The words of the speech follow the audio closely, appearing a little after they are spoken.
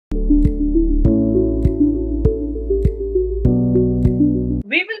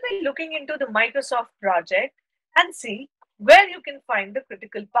into the Microsoft project and see where you can find the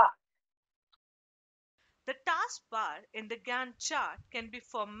critical path. The taskbar in the Gantt chart can be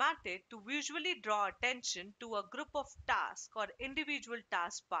formatted to visually draw attention to a group of tasks or individual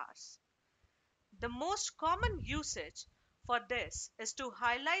taskbars. The most common usage for this is to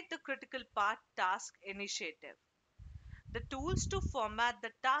highlight the critical path task initiative. The tools to format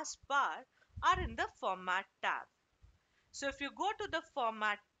the taskbar are in the Format tab. So if you go to the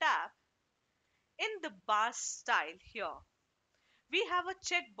Format tab, in the bar style here, we have a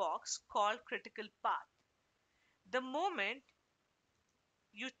checkbox called Critical Path. The moment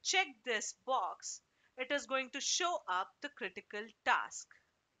you check this box, it is going to show up the critical task.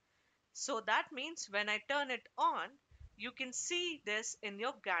 So that means when I turn it on, you can see this in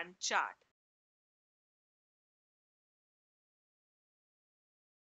your Gantt chart.